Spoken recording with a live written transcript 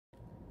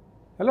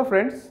Hello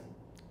friends,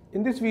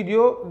 in this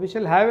video we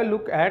shall have a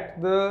look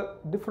at the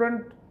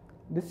different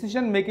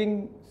decision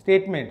making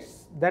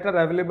statements that are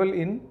available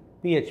in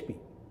PHP.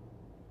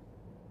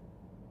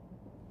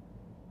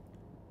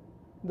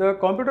 The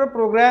computer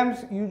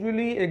programs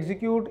usually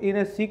execute in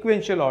a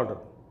sequential order.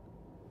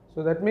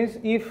 So that means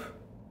if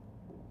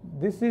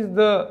this is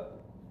the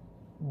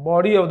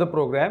body of the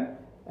program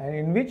and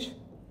in which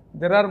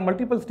there are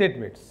multiple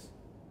statements,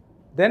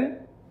 then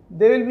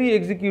they will be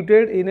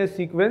executed in a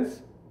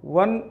sequence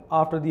one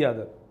after the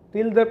other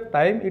till the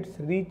time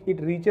it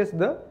reaches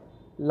the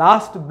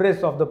last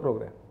brace of the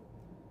program.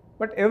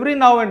 But every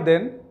now and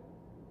then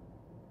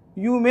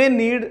you may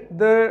need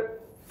the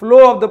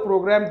flow of the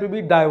program to be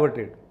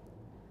diverted,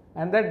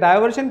 and that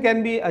diversion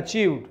can be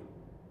achieved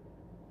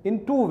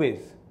in two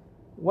ways.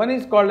 One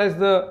is called as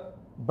the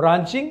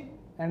branching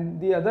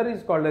and the other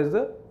is called as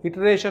the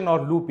iteration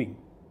or looping.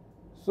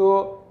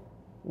 So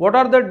what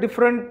are the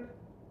different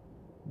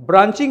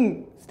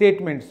branching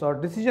statements or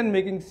decision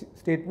making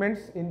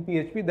statements in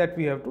PHP that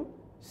we have to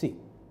see?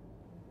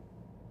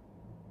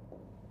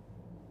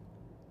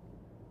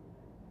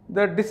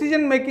 The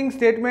decision making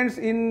statements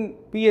in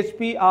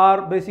PHP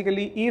are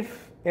basically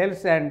if,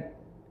 else and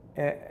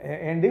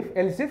if,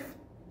 else if.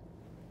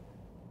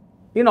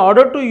 In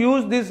order to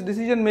use these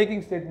decision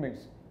making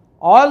statements,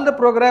 all the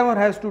programmer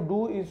has to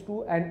do is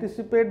to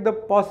anticipate the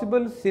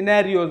possible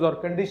scenarios or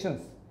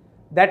conditions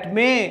that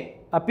may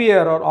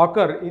appear or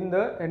occur in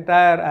the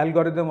entire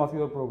algorithm of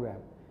your program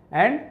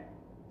and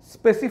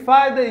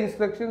specify the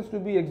instructions to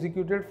be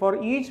executed for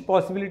each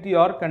possibility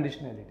or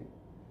conditionality.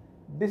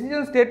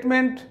 Decision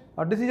statement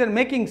or decision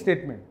making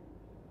statement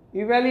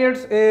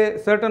evaluates a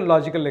certain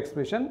logical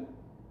expression,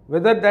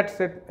 whether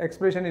that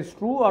expression is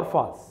true or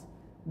false.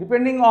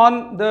 Depending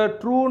on the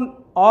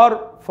true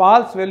or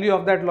false value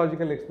of that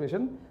logical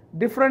expression,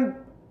 different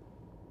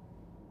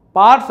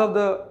parts of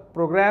the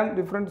program,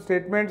 different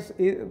statements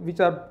which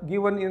are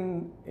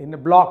given in a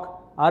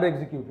block are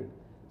executed.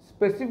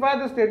 Specify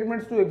the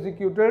statements to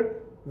executed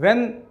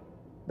when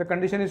the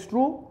condition is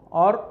true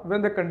or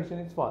when the condition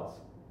is false.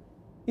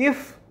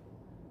 If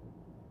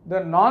the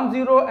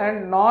non-zero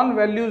and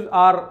non-values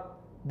are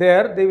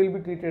there, they will be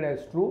treated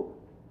as true.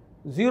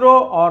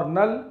 Zero or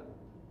null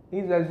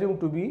is assumed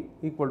to be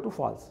equal to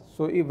false.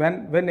 So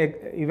when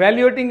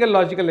evaluating a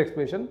logical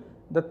expression,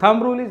 the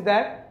thumb rule is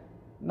that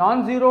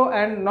non-zero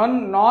and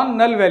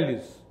non-null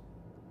values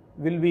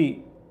will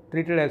be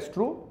treated as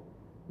true,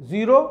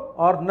 zero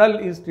or null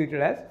is treated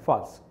as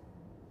false.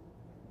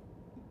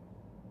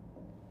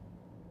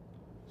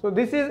 So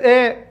this is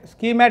a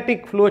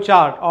schematic flow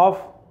chart of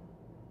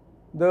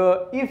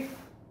the if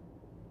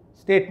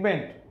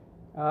statement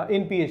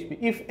in PHP,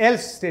 if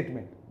else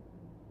statement.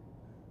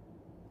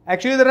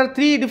 Actually there are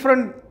three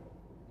different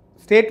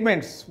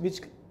statements which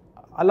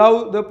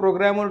allow the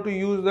programmer to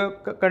use the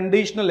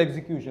conditional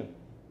execution: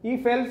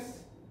 if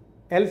else,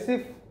 else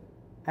if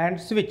and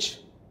switch.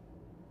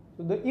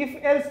 So the if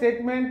else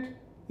statement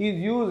is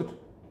used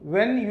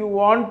when you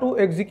want to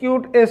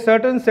execute a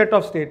certain set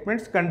of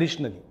statements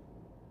conditionally.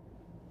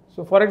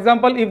 So for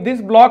example, if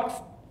this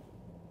block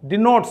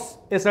denotes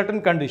a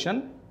certain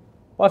condition,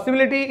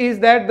 possibility is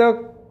that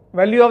the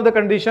value of the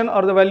condition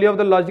or the value of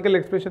the logical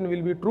expression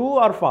will be true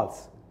or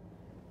false.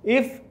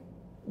 If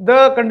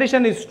the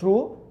condition is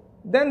true,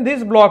 then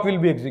this block will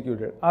be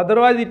executed,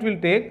 otherwise it will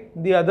take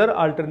the other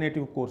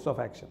alternative course of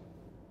action.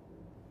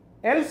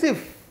 Else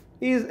if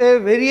is a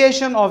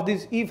variation of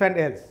this if and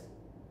else.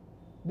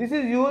 This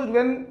is used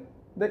when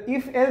the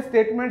if else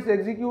statements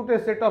execute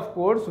a set of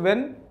codes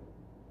when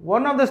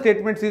one of the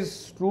statements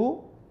is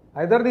true.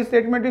 Either this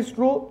statement is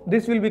true,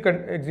 this will be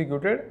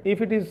executed.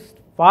 If it is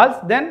false,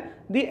 then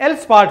the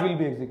else part will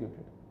be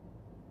executed.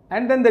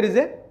 And then there is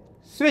a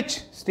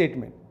switch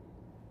statement.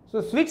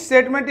 So switch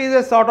statement is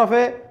a sort of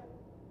a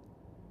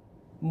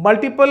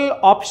multiple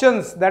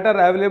options that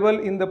are available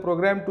in the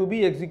program to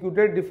be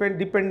executed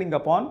depending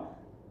upon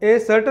a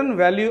certain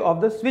value of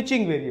the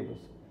switching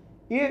variables.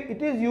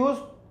 It is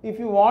used if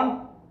you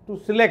want to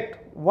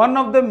select one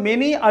of the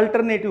many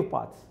alternative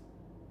paths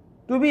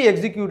to be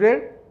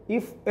executed.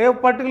 If a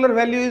particular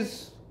value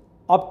is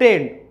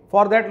obtained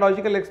for that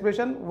logical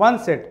expression, one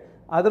set,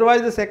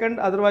 otherwise the second,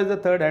 otherwise the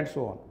third, and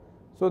so on.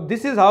 So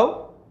this is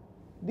how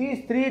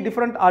these three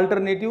different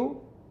alternative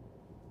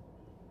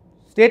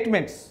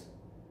statements,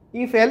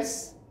 if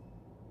else,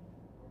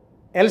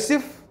 else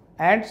if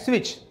and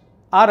switch,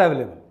 are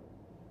available.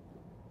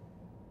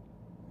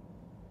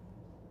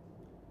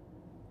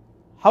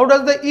 How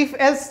does the if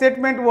else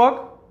statement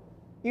work?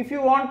 If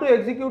you want to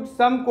execute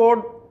some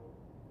code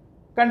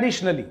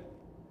conditionally,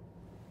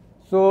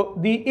 so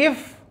the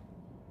if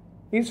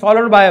is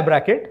followed by a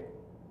bracket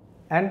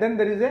and then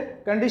there is a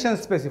condition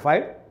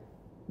specified.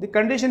 The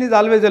condition is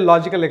always a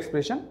logical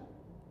expression,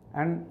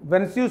 and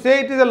once you say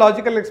it is a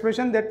logical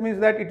expression, that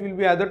means that it will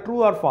be either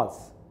true or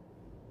false.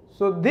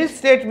 So this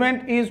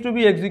statement is to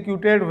be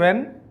executed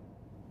when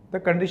the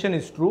condition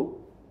is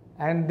true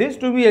and this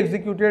to be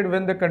executed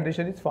when the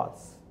condition is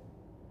false.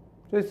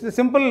 So it's a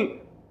simple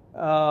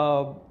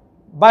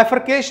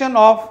bifurcation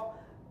of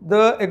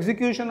the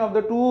execution of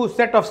the two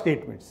set of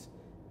statements.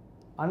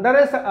 Under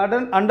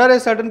a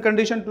certain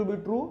condition to be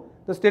true,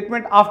 the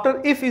statement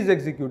after if is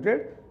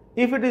executed.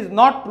 If it is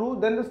not true,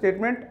 then the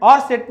statement or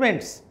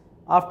statements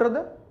after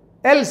the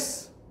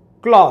else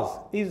clause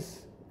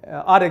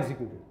are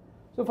executed.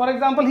 So, for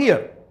example,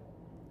 here,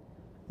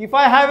 if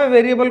I have a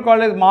variable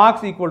called as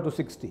marks equal to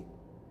 60,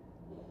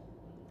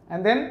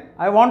 and then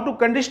I want to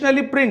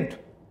conditionally print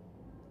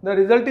the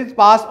result is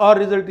pass or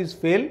result is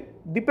fail,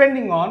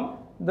 depending on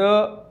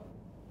the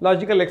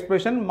logical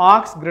expression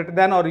marks greater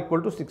than or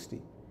equal to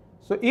 60.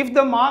 So, if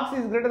the marks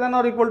is greater than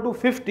or equal to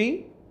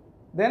 50,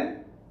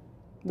 then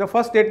the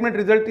first statement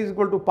result is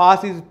equal to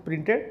pass is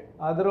printed,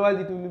 otherwise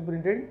it will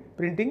be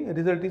printing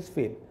result is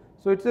fail.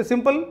 So, it is a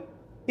simple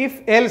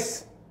if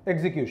else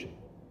execution.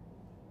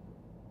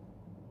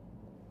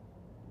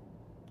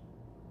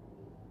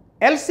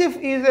 Else if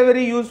is a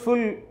very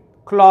useful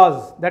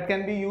clause that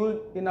can be used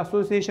in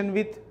association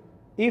with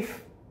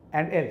if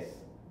and else.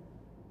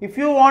 If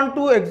you want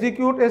to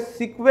execute a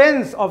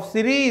sequence of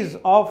series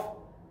of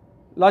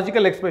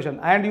logical expression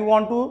and you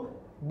want to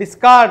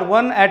discard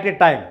one at a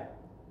time,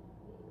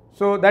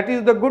 so that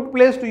is the good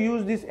place to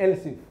use this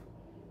else if.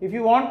 If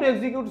you want to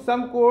execute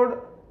some code,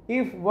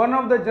 if one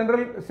of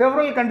the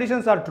several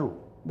conditions are true,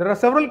 there are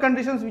several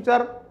conditions which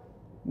are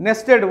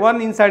nested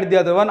one inside the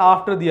other, one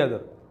after the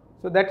other.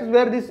 So that is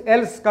where this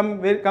else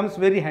comes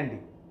very handy.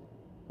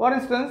 For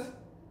instance,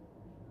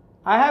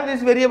 I have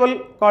this variable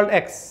called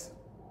x.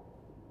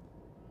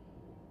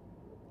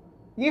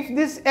 If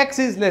this x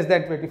is less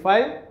than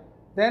 25,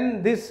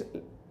 then this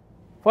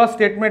first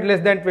statement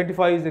less than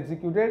 25 is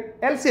executed.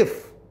 Else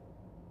if.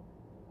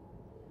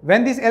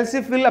 When this else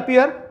if will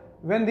appear,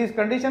 when this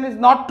condition is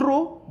not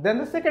true, then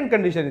the second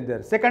condition is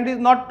there. Second is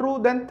not true,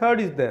 then third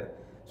is there.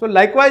 So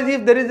likewise,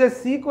 if there is a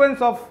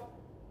sequence of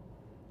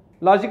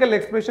logical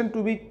expression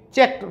to be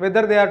checked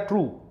whether they are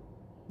true,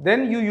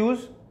 then you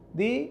use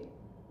the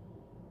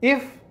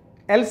if,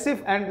 else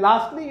if, and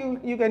lastly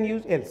you can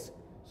use else.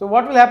 So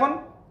what will happen?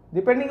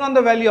 Depending on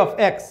the value of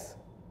x,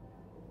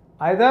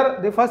 either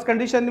the first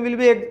condition will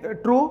be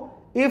true.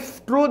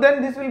 If true,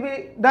 then this will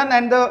be done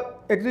and the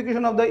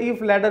execution of the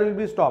if ladder will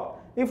be stopped.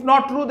 If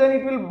not true, then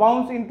it will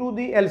bounce into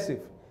the else if.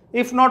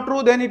 If not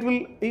true, then it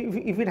will,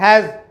 if it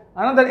has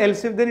another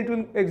else if, then it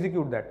will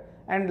execute that.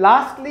 And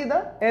lastly,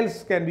 the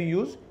else can be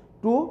used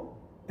to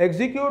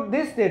execute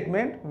this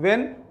statement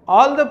when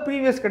all the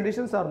previous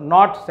conditions are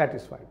not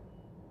satisfied.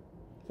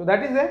 So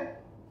that is a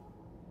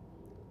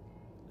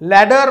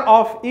ladder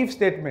of if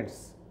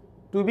statements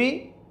to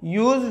be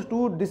used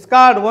to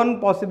discard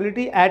one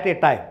possibility at a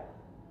time.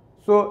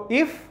 So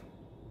if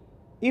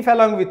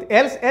along with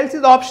else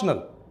is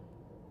optional.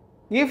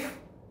 If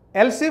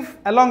else if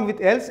along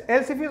with else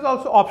if is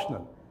also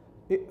optional.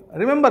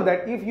 Remember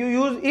that if you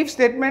use if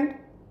statement,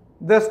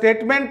 the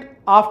statement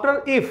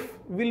after if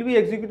will be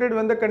executed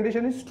when the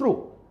condition is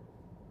true.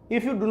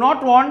 If you do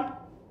not want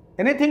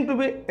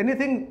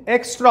anything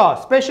extra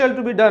special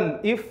to be done,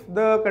 if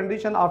the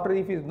condition after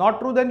if is not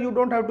true, then you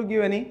don't have to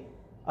give any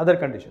other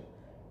condition.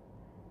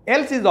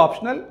 Else is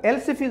optional,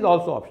 else if is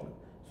also optional.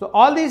 So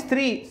all these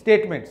three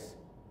statements,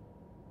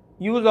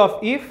 use of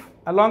if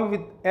along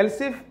with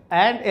else if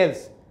and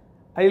else,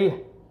 I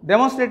will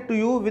demonstrate to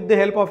you with the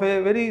help of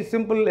a very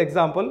simple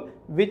example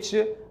which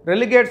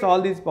relegates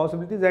all these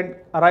possibilities and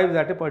arrives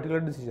at a particular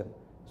decision.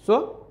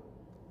 So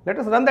let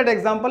us run that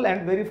example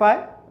and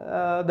verify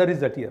the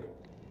result here.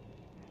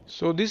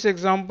 So this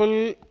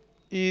example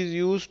is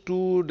used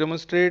to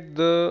demonstrate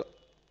the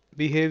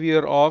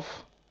behavior of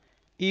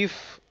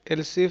if,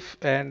 else if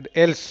and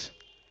else,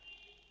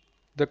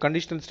 the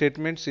conditional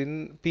statements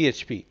in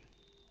PHP.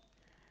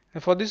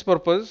 And for this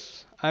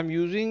purpose, I am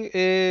using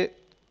a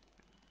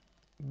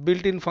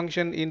built-in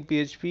function in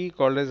PHP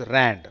called as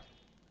rand.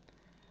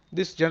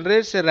 This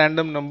generates a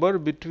random number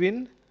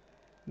between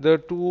the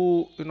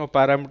two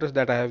parameters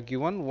that I have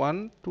given,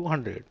 1 to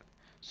 100.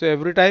 So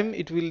every time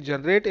it will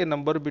generate a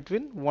number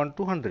between 1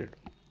 to 100.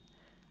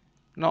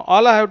 Now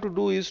all I have to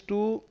do is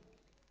to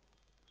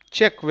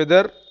check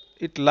whether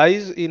it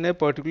lies in a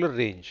particular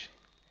range.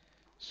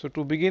 So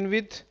to begin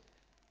with,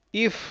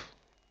 if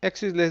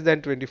x is less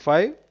than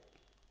 25,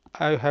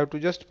 I have to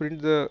just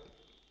print the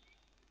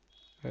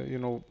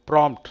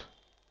prompt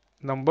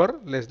number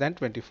less than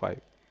 25.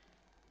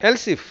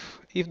 Else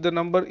if the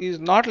number is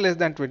not less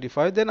than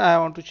 25, then I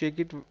want to check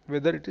it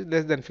whether it is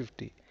less than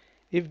 50.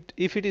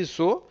 If it is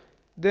so,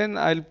 then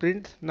I'll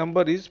print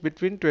number is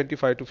between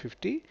 25 to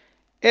 50.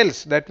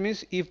 Else, that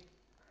means if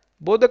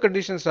both the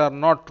conditions are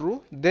not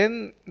true,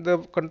 then the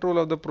control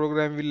of the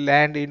program will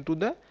land into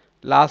the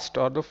last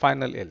or the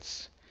final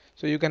else.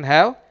 So you can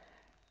have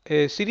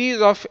a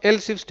series of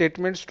else if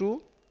statements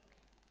to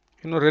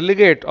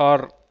relegate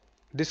or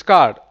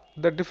discard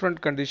the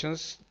different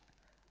conditions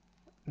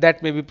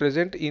that may be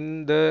present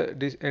in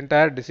the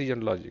entire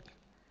decision logic.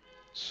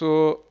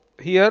 So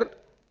here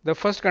the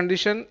first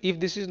condition, if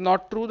this is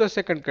not true, the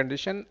second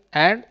condition,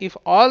 and if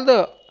all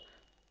the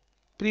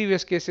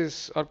previous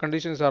cases or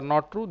conditions are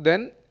not true,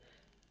 then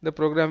the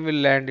program will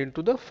land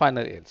into the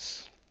final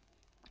else.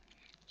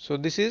 So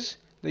this is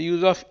the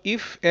use of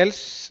if,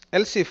 else,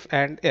 else if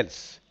and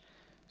else.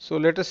 So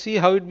let us see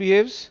how it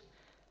behaves.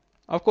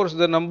 Of course,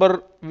 the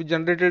number we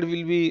generated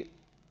will be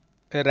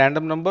a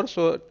random number,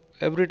 so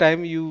every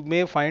time you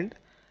may find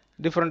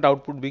different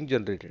output being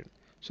generated.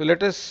 So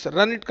let us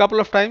run it couple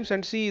of times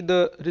and see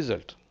the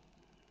result.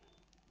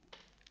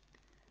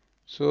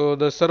 So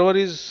the server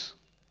is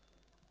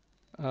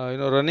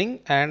running,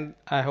 and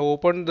I have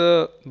opened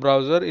the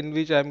browser in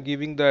which I am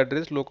giving the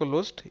address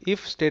localhost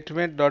if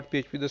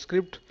statement.php, the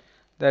script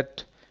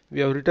that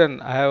we have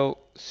written. I have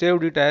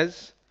saved it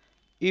as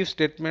if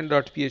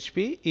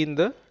statement.php in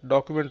the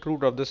document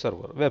root of the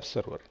server, web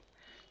server.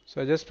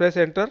 So I just press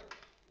enter.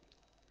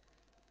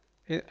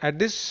 At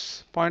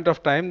this point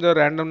of time, the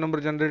random number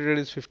generated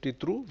is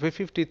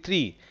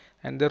 53,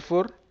 and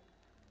therefore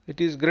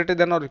it is greater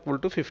than or equal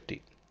to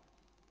 50.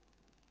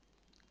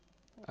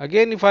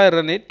 Again, if I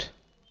run it,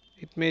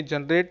 it may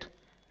generate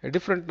a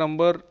different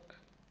number,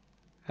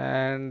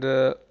 and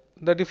the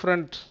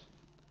different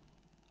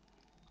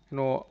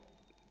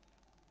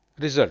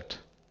result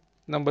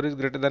number is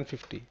greater than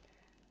 50.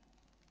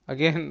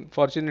 Again,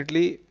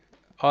 fortunately,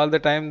 all the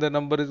time the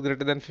number is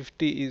greater than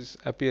 50 is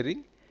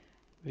appearing.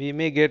 We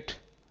may get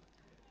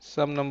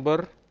some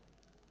number.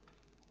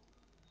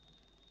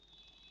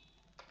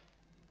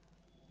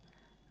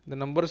 The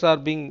numbers are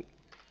being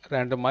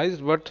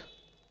randomized, but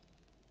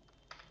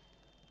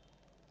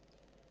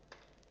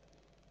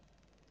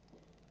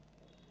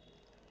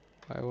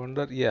I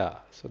wonder, yeah,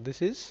 so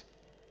this is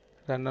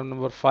random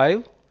number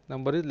 5,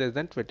 number is less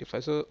than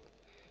 25. So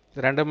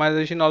the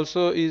randomization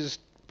also is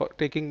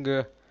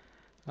taking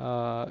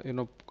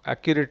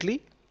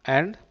accurately,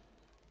 and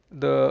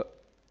the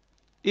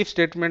if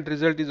statement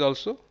result is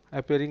also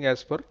appearing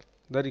as per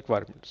the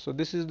requirement. So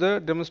this is the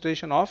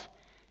demonstration of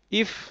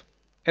if,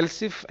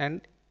 else if and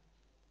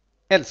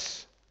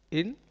else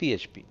in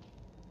PHP.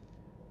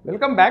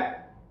 Welcome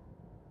back.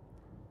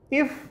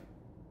 If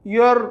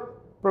your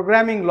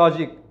programming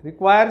logic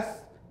requires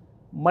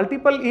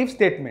multiple if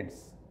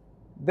statements,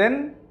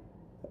 then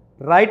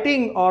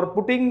writing or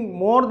putting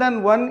more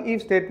than one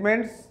if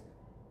statements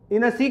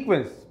in a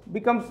sequence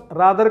becomes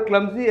rather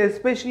clumsy,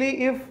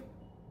 especially if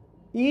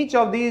each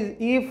of these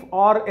if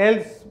or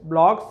else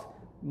blocks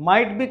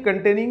might be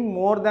containing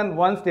more than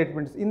one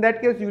statements. In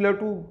that case, you will have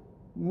to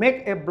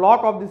make a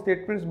block of the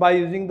statements by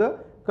using the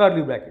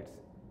curly brackets.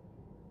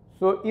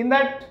 So in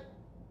that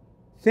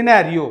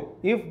scenario,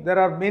 if there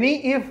are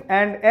many if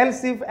and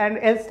else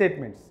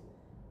statements,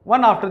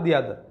 one after the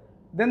other,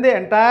 then the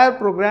entire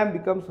program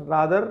becomes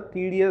rather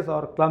tedious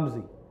or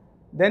clumsy.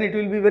 Then it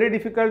will be very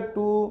difficult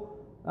to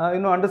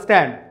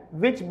understand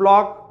which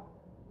block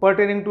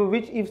pertaining to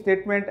which if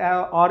statement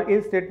or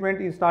else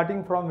statement is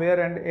starting from where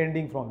and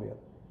ending from where.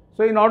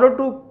 So in order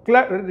to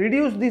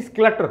reduce this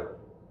clutter,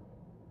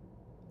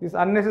 this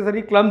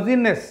unnecessary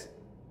clumsiness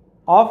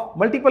of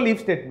multiple if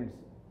statements,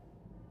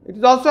 it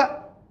is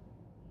also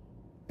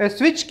a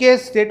switch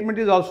case statement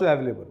is also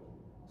available.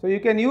 So you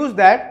can use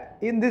that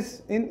in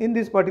this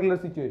particular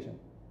situation.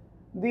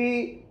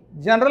 The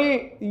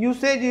general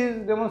usage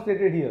is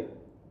demonstrated here.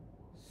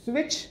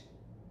 Switch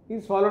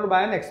is followed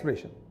by an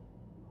expression.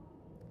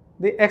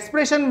 The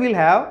expression will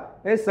have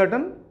a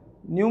certain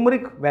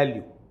numeric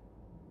value,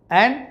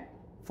 and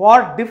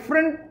for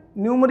different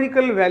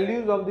numerical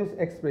values of this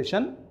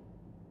expression,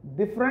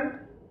 different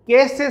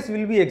cases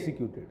will be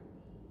executed.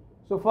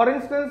 So for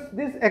instance,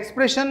 this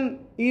expression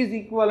is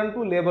equivalent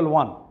to label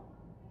 1,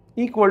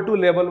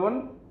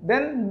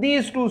 then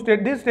this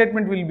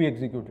statement will be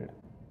executed.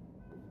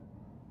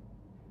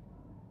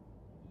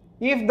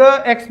 If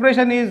the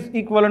expression is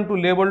equivalent to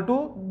label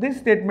 2, this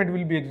statement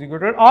will be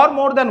executed, or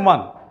more than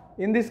one.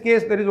 In this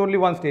case, there is only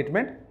one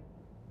statement,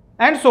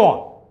 and so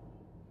on.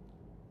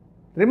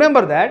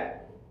 Remember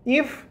that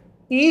if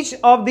each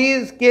of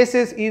these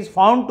cases is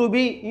found to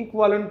be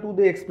equivalent to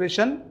the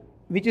expression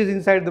which is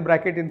inside the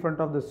bracket in front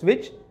of the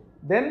switch,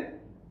 then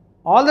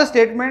all the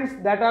statements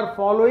that are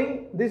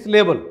following this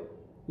label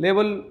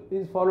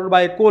is followed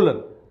by a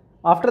colon.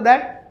 After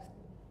that,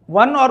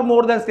 one or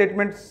more than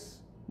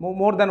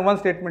one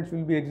statements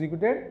will be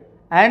executed,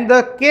 and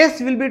the case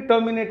will be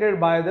terminated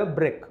by the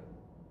break.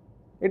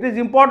 It is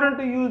important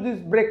to use this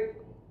break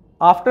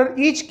after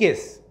each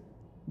case,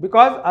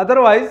 because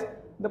otherwise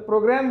the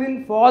program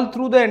will fall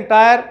through the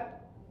entire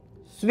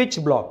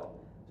switch block.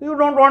 So you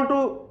don't want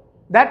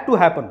that to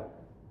happen.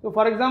 So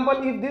for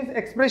example, if this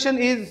expression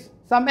is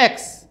some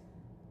x,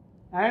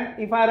 and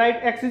if I write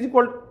x is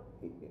equal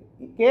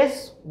to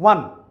case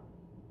 1,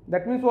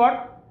 that means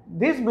what?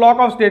 This block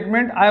of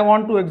statement I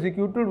want to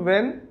execute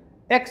when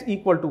x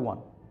equal to 1.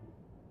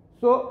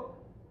 So,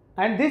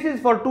 and this is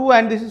for 2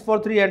 and this is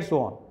for 3 and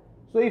so on.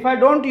 So if I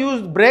don't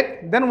use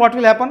break, then what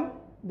will happen?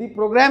 The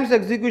program's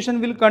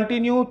execution will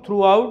continue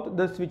throughout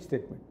the switch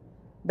statement.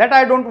 That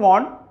I don't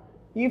want.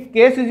 If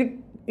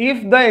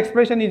the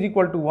expression is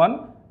equal to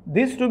 1,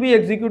 this to be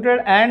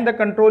executed and the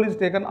control is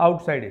taken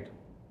outside it.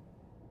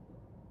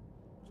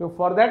 So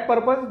for that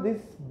purpose,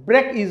 this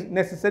break is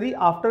necessary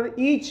after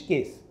each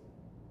case.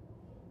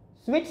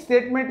 Switch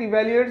statement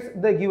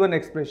evaluates the given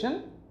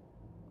expression,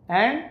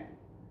 and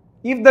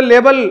If the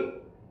label,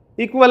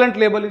 equivalent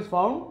label is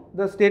found,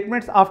 the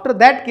statements after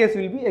that case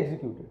will be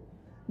executed.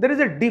 There is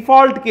a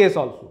default case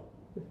also.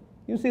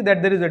 You see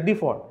that there is a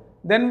default.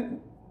 Then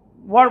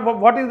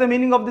what is the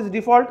meaning of this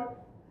default?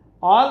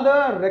 All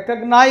the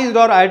recognized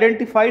or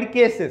identified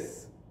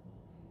cases,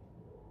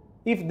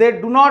 if they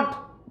do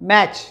not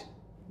match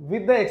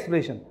with the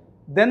expression,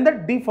 then the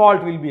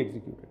default will be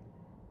executed.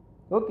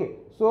 Okay.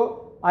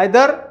 So,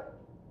 either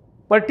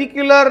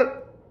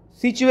particular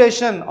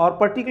situation or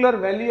particular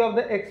value of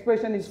the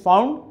expression is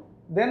found,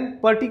 then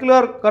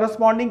particular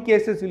corresponding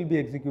cases will be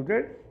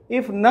executed.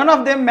 If none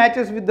of them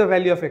matches with the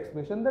value of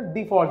expression, the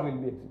default will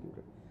be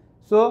executed.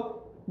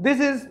 So,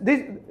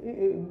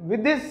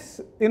 with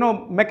this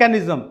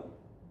mechanism,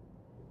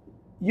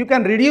 you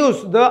can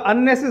reduce the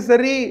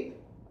unnecessary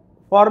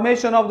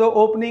formation of the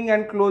opening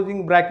and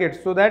closing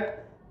brackets, so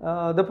that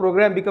the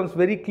program becomes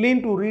very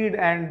clean to read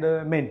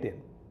and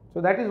maintain.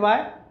 So, that is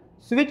why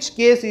switch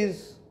case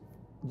is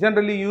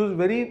generally used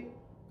very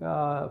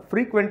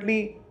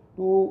frequently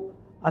to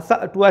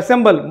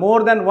assemble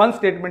more than one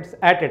statements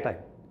at a time.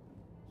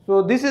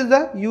 So, this is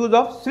the use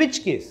of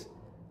switch case.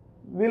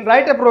 We will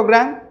write a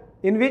program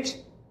in which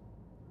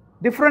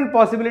different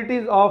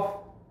possibilities of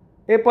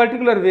a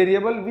particular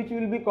variable, which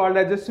will be called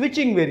as a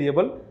switching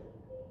variable.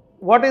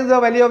 What is the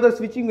value of the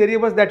switching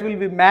variables? That will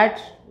be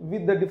matched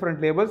with the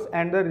different labels,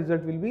 and the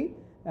result will be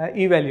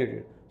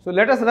evaluated. So,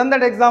 let us run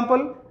that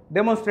example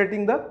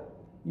demonstrating the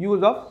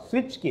use of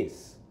switch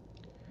case.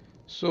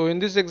 So, in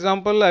this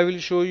example I will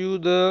show you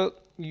the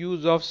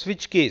use of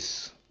switch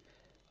case,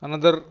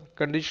 another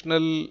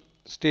conditional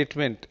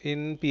statement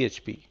in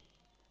PHP,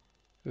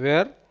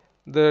 where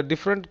the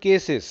different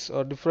cases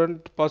or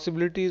different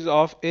possibilities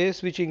of a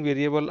switching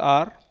variable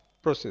are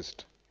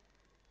processed.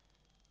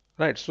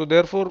 Right. So,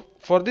 therefore,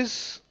 for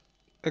this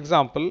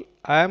example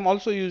I am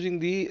also using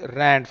the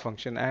rand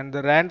function, and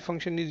the rand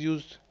function is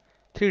used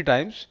 3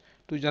 times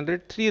to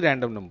generate 3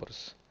 random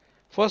numbers.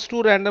 First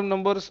 2 random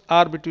numbers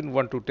are between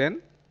 1 to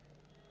 10.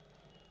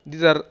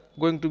 These are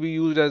going to be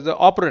used as the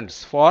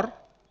operands for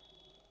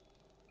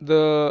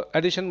the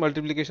addition,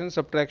 multiplication,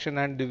 subtraction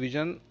and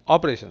division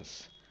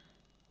operations.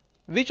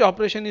 Which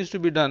operation is to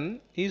be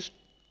done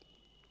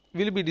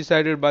will be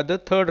decided by the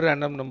third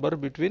random number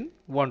between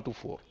 1 to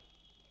 4.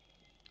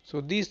 So,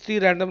 these 3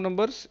 random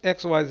numbers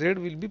x, y, z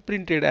will be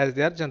printed as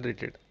they are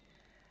generated.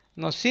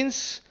 Now,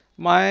 since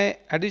my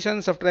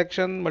addition,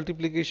 subtraction,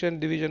 multiplication,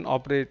 division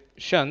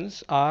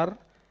operations are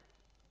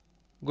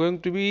going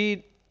to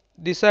be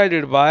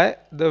decided by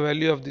the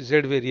value of the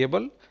z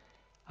variable,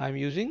 I am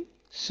using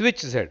switch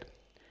z.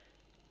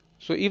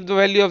 So, if the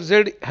value of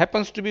z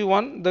happens to be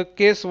 1, the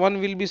case 1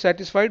 will be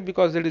satisfied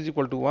because z is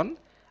equal to 1,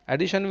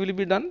 addition will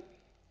be done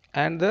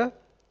and the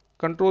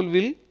control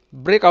will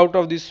break out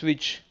of this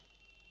switch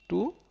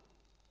to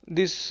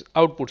this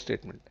output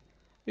statement.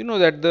 You know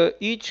that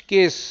each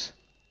case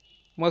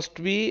must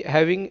be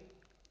having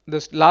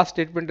this last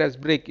statement as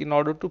break in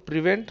order to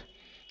prevent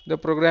the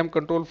program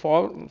control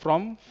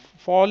from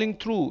falling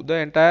through the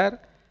entire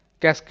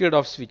cascade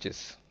of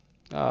switches,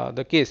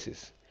 the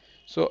cases.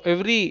 So,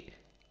 every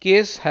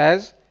case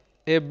has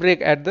a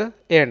break at the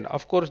end.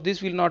 Of course,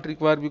 this will not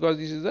require because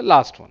this is the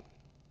last one.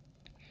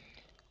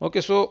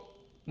 Okay, so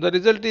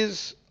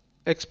the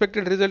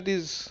expected result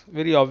is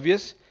very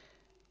obvious.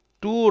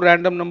 2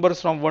 random numbers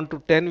from 1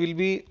 to 10 will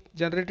be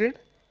generated.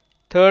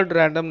 Third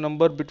random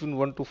number between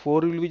 1 to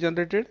 4 will be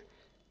generated.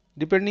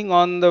 Depending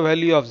on the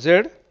value of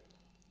z,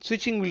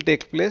 switching will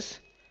take place.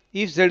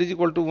 If z is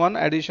equal to 1,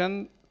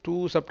 addition,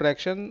 2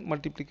 subtraction,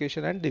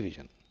 multiplication and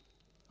division.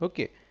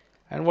 Okay,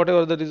 and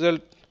whatever the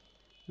result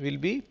will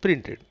be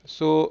printed.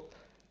 So,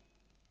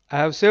 I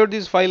have saved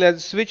this file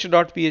as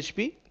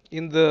switch.php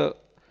in the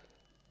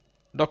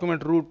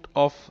document root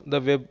of the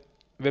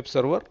web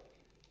server.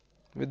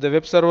 With the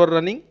web server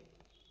running,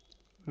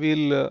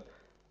 we will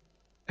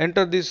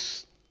enter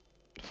this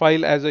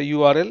file as a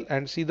URL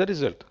and see the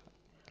result.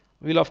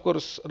 We will of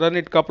course run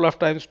it couple of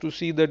times to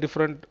see the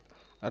different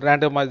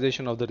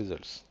randomization of the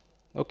results.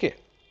 Okay.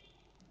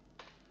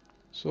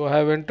 So, I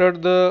have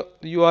entered the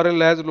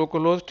URL as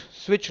localhost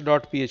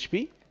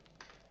switch.php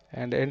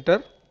and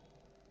enter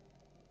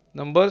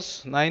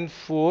numbers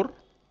 94,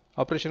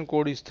 operation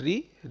code is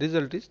 3,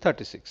 result is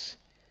 36.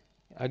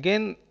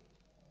 Again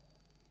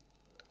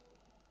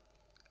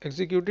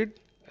executed,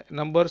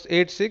 numbers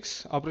 8,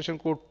 6, operation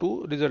code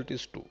 2, result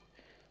is 2.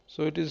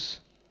 So, it is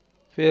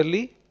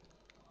fairly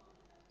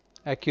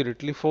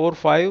accurately 4,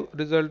 5,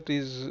 result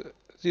is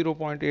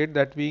 0.8,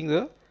 that being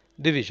the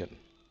division.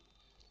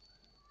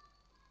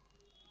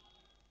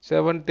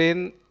 7,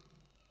 10,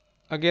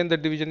 again the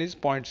division is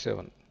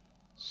 0.7.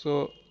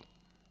 So,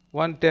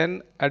 1,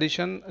 10,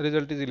 addition,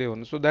 result is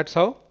 11. So, that is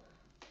how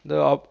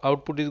the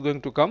output is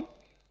going to come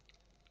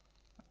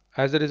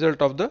as a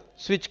result of the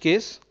switch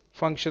case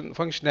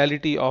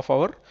functionality of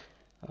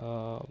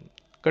our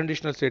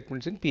conditional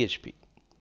statements in PHP.